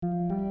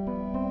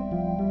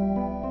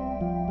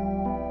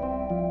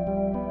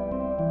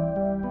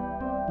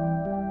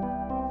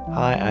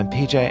Hi, I'm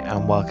PJ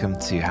and welcome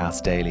to House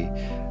Daily.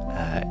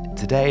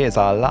 Today is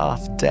our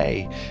last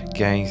day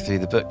going through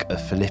the book of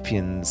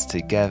Philippians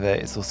together.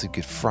 It's also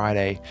Good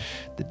Friday,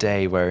 the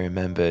day where we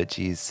remember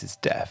Jesus'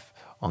 death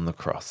on the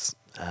cross.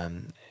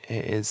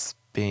 It has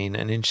been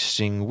an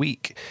interesting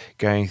week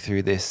going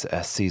through this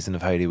season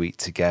of Holy Week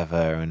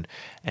together and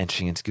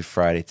entering into Good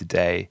Friday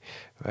today,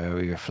 where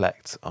we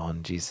reflect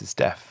on Jesus'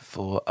 death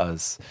for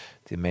us,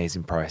 the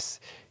amazing price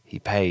he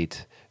paid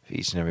for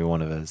each and every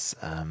one of us.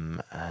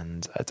 And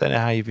I don't know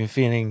how you've been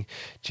feeling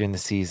during the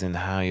season,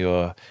 how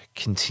you're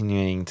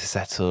continuing to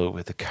settle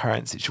with the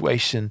current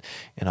situation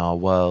in our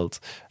world.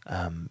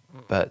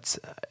 But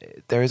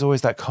there is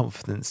always that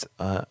confidence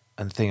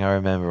and thing I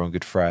remember on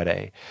Good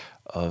Friday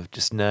of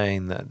just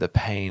knowing that the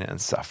pain and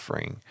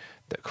suffering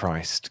that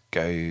Christ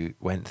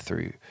went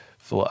through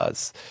for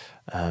us.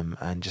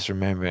 And just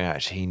remembering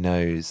actually he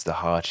knows the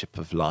hardship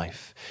of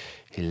life.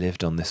 He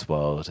lived on this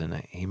world and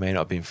he may not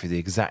have been through the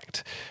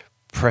exact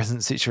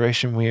present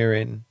situation we're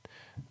in,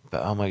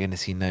 but oh my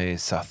goodness, he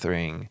knows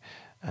suffering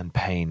and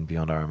pain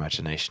beyond our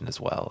imagination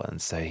as well.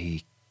 And so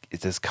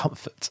there's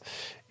comfort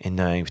in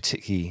knowing,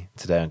 particularly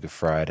today on Good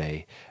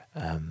Friday,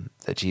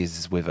 that Jesus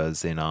is with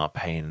us in our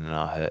pain and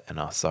our hurt and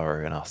our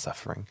sorrow and our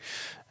suffering.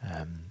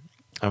 And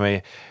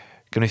we're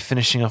going to be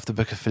finishing off the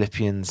book of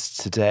Philippians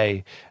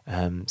today.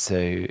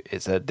 So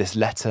it's this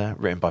letter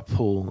written by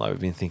Paul that we've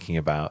been thinking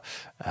about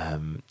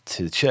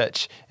to the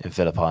church in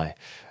Philippi.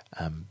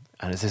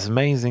 And it's this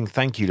amazing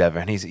thank you letter,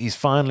 and he's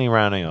finally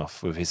rounding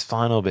off with his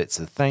final bits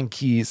of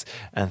thank yous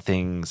and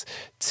things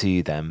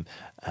to them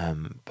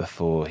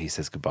before he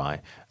says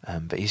goodbye.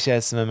 But he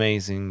shares some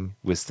amazing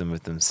wisdom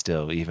with them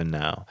still, even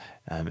now.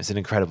 It's an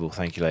incredible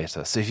thank you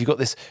letter. So if you've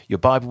got your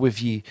Bible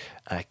with you,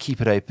 keep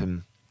it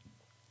open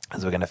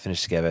as we're going to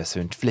finish together.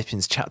 So in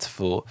Philippians chapter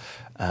 4,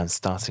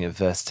 starting at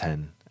verse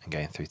 10 and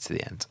going through to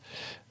the end.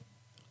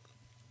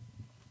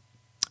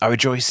 I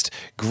rejoiced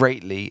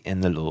greatly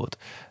in the Lord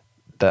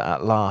that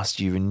at last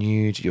you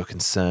renewed your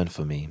concern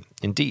for me.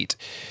 Indeed,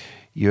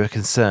 you were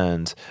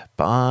concerned,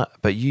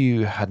 but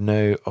you had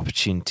no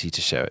opportunity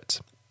to show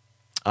it.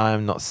 I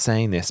am not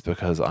saying this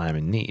because I am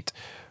in need,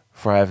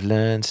 for I have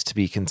learned to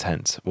be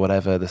content,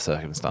 whatever the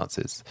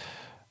circumstances.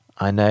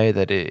 I know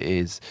that it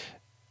is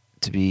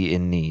to be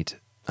in need,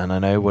 and I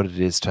know what it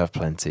is to have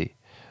plenty.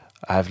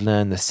 I have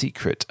learned the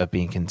secret of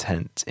being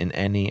content in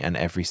any and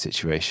every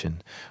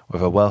situation,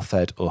 whether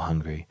well-fed or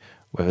hungry,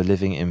 whether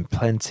living in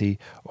plenty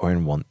or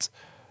in want.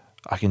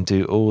 I can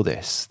do all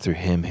this through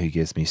him who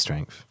gives me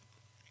strength.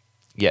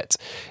 Yet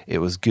it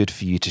was good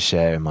for you to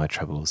share in my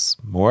troubles.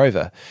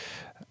 Moreover,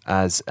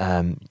 as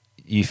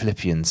you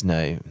Philippians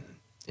know,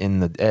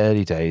 in the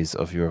early days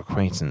of your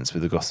acquaintance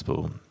with the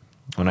gospel,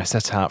 when I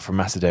set out from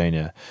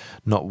Macedonia,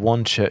 not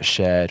one church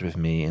shared with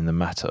me in the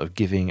matter of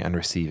giving and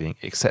receiving,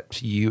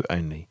 except you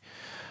only.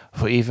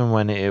 For even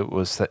when I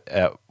was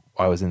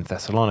in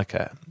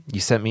Thessalonica, you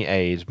sent me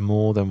aid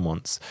more than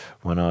once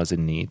when I was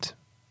in need.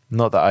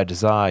 Not that I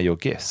desire your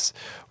gifts.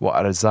 What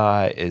I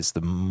desire is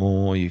the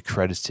more you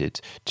credited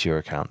to your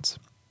account.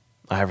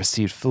 I have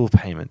received full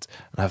payment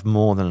and have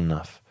more than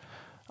enough.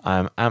 I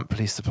am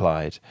amply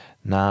supplied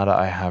now that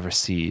I have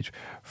received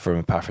from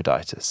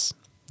Epaphroditus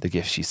the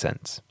gifts you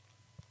sent.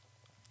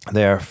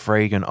 They are a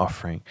fragrant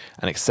offering,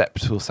 an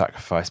acceptable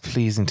sacrifice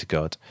pleasing to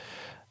God,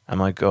 and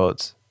my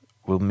God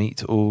will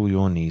meet all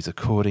your needs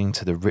according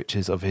to the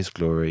riches of his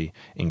glory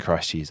in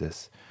Christ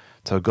Jesus.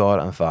 To God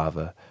and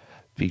Father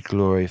be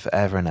glory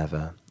forever and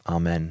ever.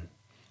 Amen.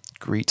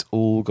 Greet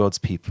all God's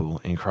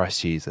people in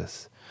Christ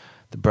Jesus.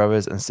 The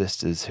brothers and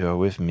sisters who are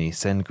with me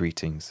send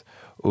greetings.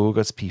 All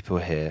God's people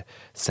here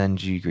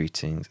send you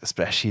greetings,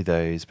 especially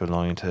those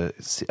belonging to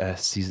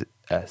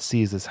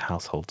Caesar's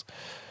household.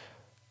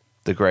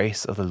 The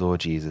grace of the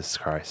Lord Jesus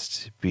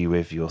Christ be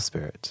with your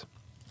spirit.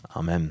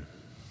 Amen.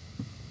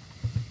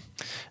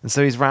 And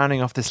so he's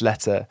rounding off this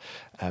letter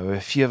with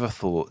a few other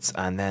thoughts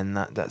and then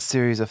that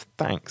series of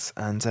thanks.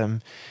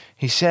 And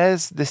he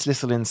shares this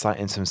little insight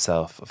into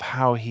himself of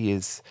how he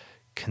is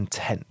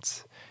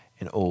content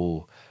in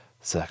all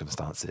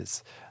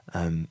circumstances.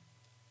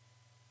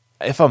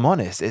 If I'm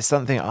honest, it's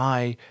something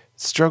I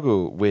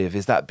struggle with,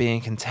 is that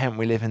being content.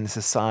 We live in a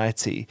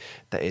society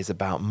that is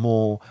about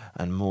more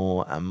and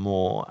more and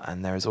more,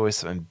 and there is always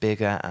something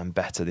bigger and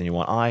better than you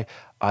want.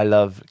 I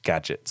love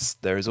gadgets.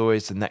 There is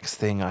always the next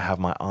thing I have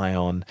my eye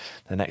on,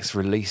 the next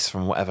release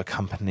from whatever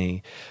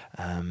company.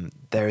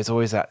 There is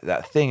always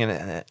that thing,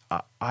 and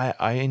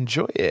I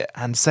enjoy it.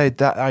 And so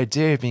that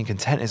idea of being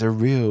content is a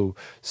real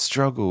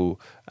struggle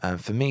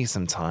for me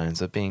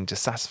sometimes, of being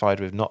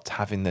dissatisfied with not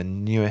having the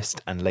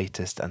newest and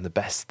latest and the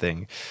best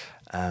thing.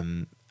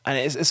 And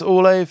it's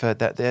all over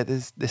that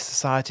this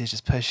society is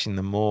just pushing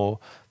the more.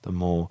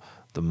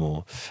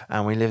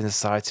 And we live in a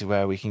society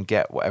where we can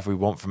get whatever we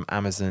want from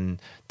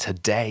Amazon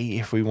today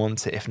if we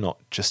want it, if not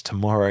just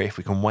tomorrow, if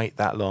we can wait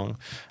that long.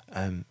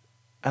 And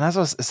as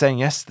I was saying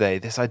yesterday,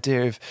 this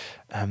idea of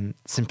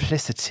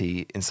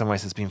simplicity in some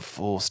ways has been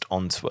forced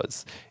onto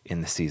us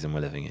in the season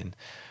we're living in,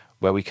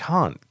 where we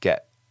can't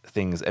get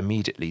things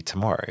immediately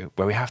tomorrow,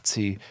 where we have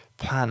to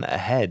plan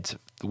ahead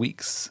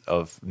weeks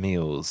of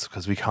meals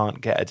because we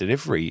can't get a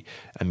delivery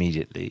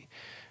immediately.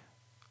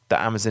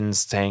 That Amazon's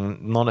saying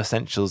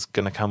non-essentials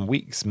going to come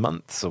weeks,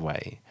 months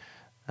away.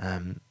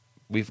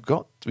 We've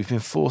been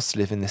forced to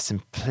live in this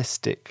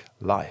simplistic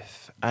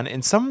life, and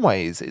in some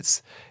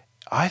ways,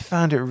 I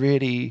found it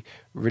really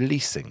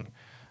releasing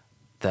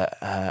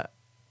that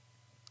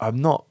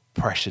I'm not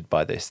pressured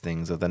by those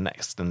things or the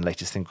next and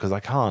latest thing because I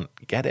can't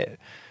get it.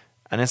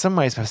 And in some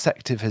ways,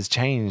 perspective has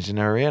changed, and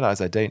I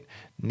realise I don't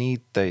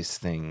need those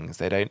things.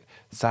 They don't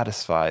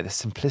satisfy. The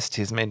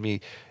simplicity has made me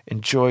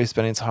enjoy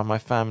spending time with my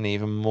family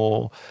even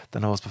more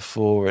than I was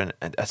before. And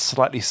a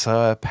slightly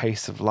slower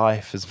pace of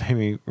life has made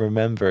me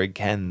remember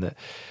again that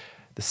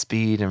the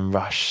speed and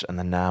rush and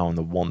the now and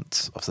the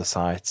want of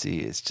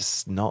society is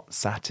just not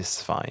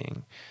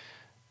satisfying.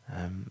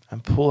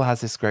 And Paul has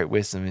this great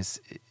wisdom.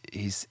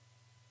 He's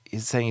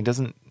saying it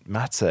doesn't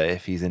matter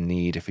if he's in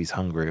need, if he's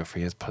hungry, or if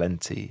he has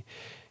plenty.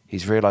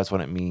 He's realised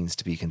what it means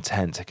to be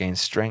content, to gain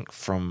strength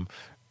from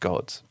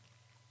God.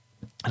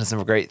 And it's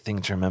a great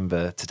thing to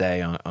remember today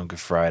on Good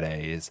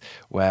Friday is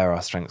where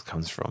our strength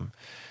comes from.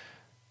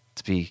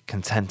 To be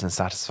content and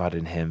satisfied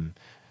in Him.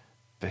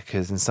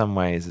 Because in some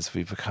ways, as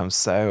we become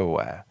so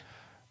aware,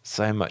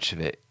 so much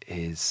of it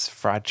is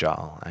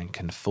fragile and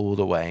can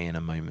fall away in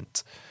a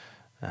moment.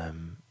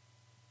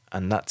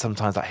 And that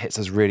sometimes that hits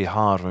us really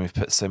hard when we've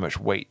put so much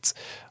weight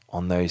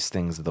on those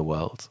things of the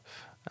world.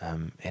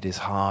 It is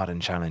hard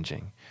and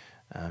challenging.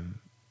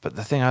 But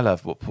the thing I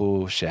love, what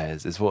Paul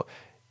shares, is what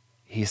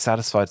he's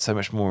satisfied so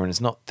much more, and it's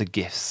not the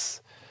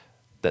gifts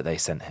that they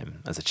sent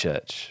him as a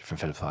church from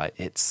Philippi,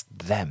 it's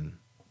them.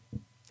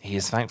 He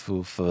is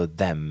thankful for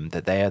them,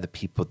 that they are the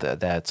people that are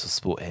there to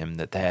support him,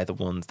 that they're the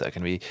ones that are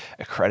going to be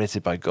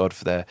accredited by God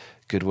for their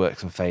good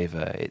works and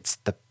favour. It's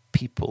the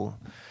people.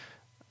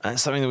 And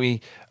it's something that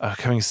we are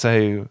coming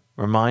so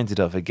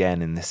reminded of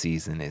again in this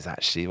season is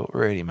actually what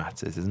really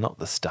matters is not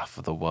the stuff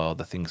of the world,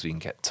 the things we can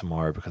get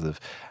tomorrow because of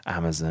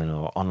Amazon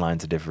or online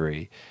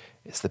delivery.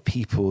 It's the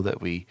people that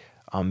we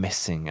are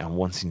missing and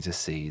wanting to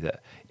see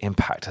that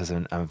impact us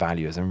and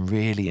value us and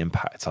really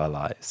impact our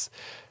lives.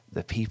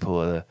 The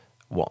people are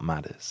what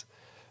matters.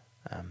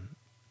 And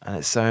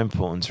it's so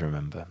important to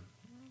remember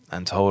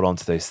and to hold on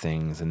to those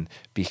things and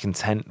be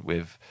content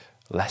with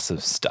less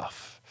of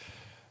stuff.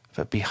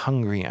 But be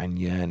hungry and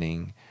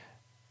yearning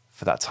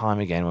for that time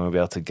again when we'll be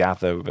able to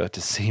gather, we'll be able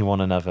to see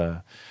one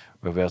another,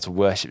 we'll be able to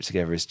worship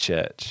together as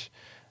church.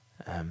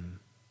 And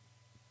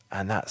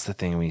that's the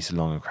thing we need to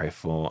long and crave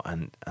for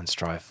and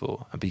strive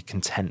for and be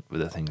content with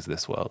the things of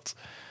this world.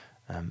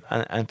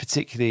 And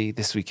particularly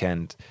this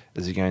weekend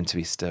as we go into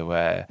Easter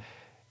where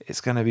it's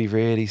going to be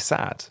really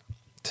sad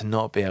to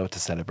not be able to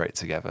celebrate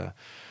together,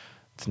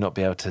 to not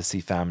be able to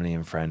see family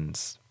and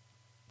friends,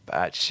 but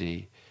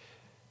actually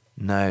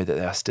know that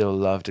they are still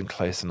loved and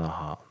close in our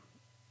heart.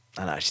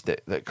 And actually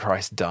that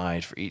Christ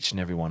died for each and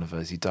every one of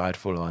us. He died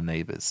for all our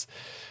neighbours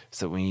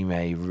so that we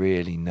may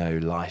really know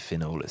life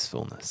in all its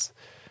fullness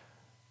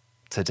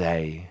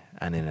today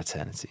and in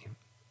eternity.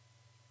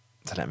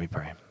 So let me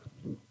pray.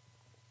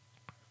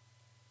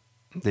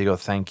 Dear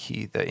God, thank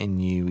you that in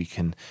you we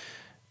can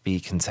be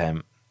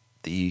content,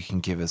 that you can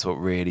give us what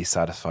really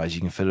satisfies.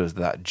 You can fill us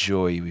with that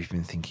joy we've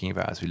been thinking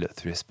about as we look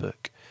through this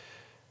book.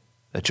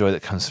 A joy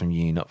that comes from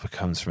you, not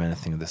comes from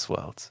anything of this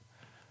world.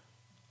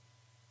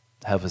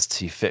 Help us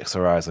to fix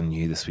our eyes on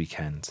you this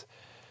weekend,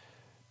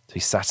 to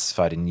be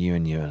satisfied in you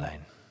and you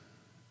alone.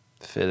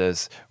 Fill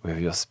us with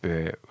your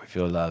spirit, with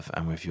your love,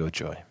 and with your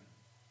joy.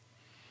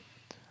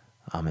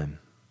 Amen.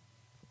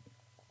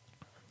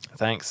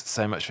 Thanks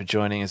so much for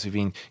joining as we've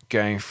been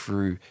going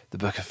through the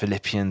book of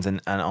Philippians.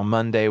 And on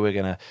Monday, we're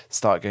going to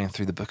start going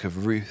through the book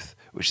of Ruth,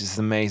 which is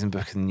an amazing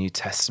book in the New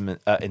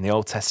Testament, in the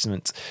Old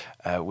Testament,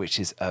 which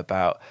is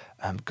about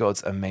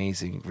God's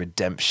amazing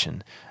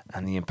redemption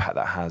and the impact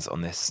that has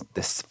on this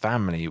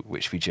family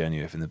which we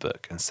journey with in the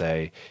book. And so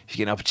if you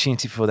get an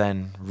opportunity for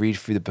then, read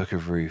through the book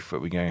of Ruth,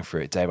 we're going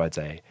through it day by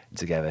day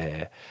together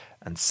here.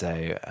 And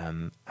so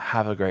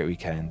have a great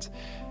weekend.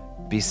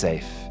 Be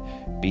safe.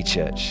 Be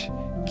church.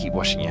 Keep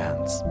washing your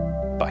hands.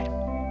 Bye.